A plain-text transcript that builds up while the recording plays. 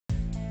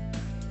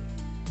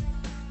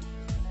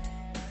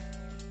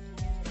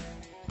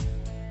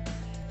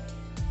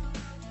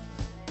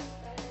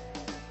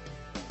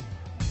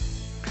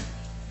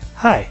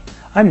Hi,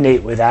 I'm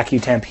Nate with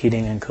Accu-Temp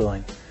Heating and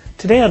Cooling.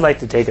 Today I'd like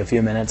to take a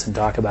few minutes and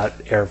talk about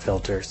air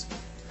filters.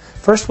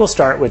 First we'll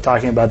start with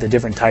talking about the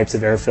different types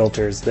of air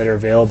filters that are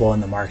available in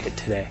the market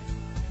today.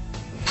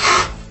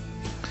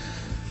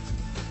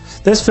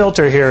 This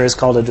filter here is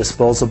called a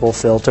disposable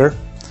filter,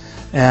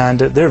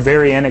 and they're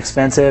very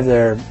inexpensive.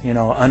 They're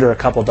under a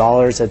couple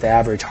dollars at the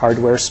average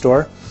hardware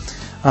store.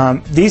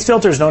 These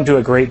filters don't do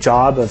a great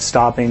job of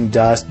stopping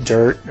dust,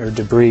 dirt, or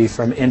debris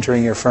from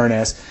entering your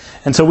furnace,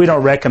 and so we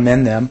don't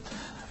recommend them.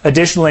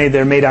 Additionally,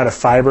 they're made out of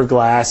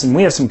fiberglass, and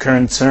we have some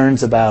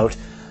concerns about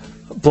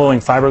blowing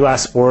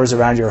fiberglass spores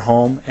around your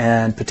home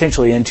and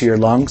potentially into your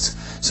lungs.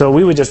 So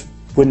we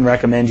wouldn't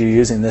recommend you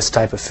using this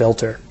type of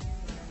filter.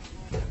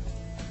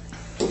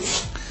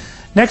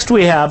 Next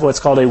we have what's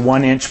called a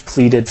 1-inch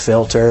pleated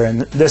filter,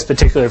 and this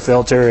particular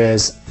filter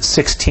is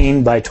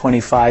 16 by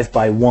 25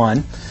 by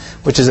 1,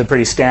 which is a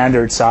pretty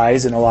standard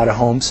size in a lot of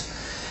homes.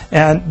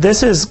 And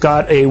this has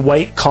got a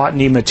white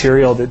cottony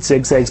material that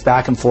zigzags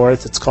back and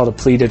forth. It's called a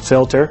pleated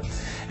filter.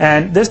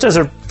 And this does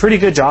a pretty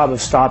good job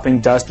of stopping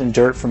dust and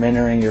dirt from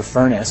entering your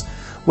furnace,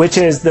 which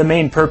is the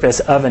main purpose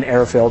of an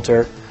air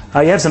filter.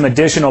 You have some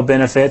additional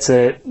benefits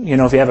that,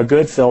 if you have a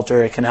good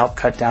filter, it can help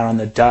cut down on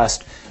the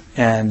dust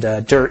and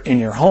dirt in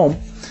your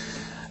home.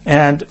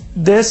 And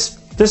this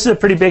is a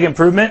pretty big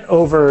improvement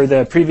over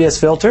the previous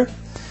filter,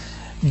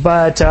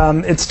 but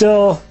it's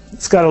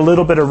got a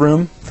little bit of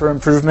room for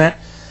improvement.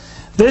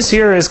 This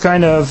here is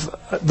kind of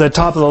the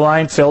top of the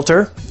line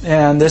filter,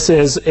 and this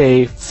is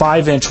a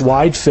 5-inch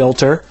wide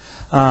filter.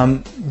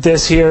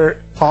 This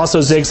here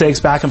also zigzags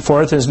back and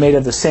forth and is made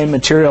of the same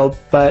material,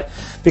 but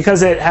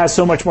because it has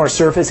so much more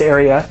surface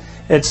area,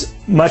 it's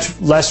much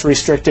less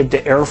restrictive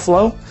to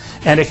airflow,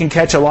 and it can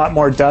catch a lot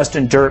more dust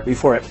and dirt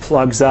before it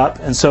plugs up,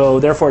 and so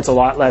therefore it's a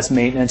lot less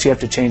maintenance. You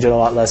have to change it a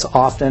lot less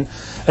often.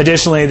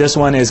 Additionally, this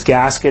one is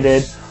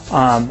gasketed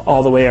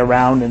all the way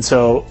around, and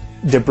so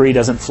debris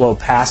doesn't flow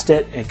past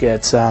it. It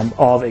gets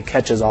it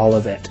catches all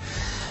of it.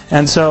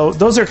 And so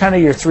those are kind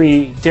of your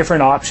three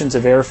different options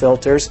of air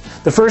filters.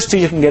 The first two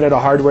you can get at a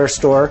hardware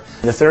store.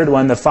 The third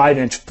one, the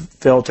 5-inch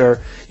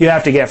filter, you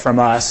have to get from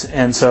us.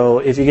 And so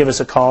if you give us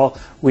a call,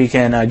 we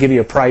can give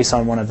you a price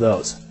on one of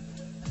those.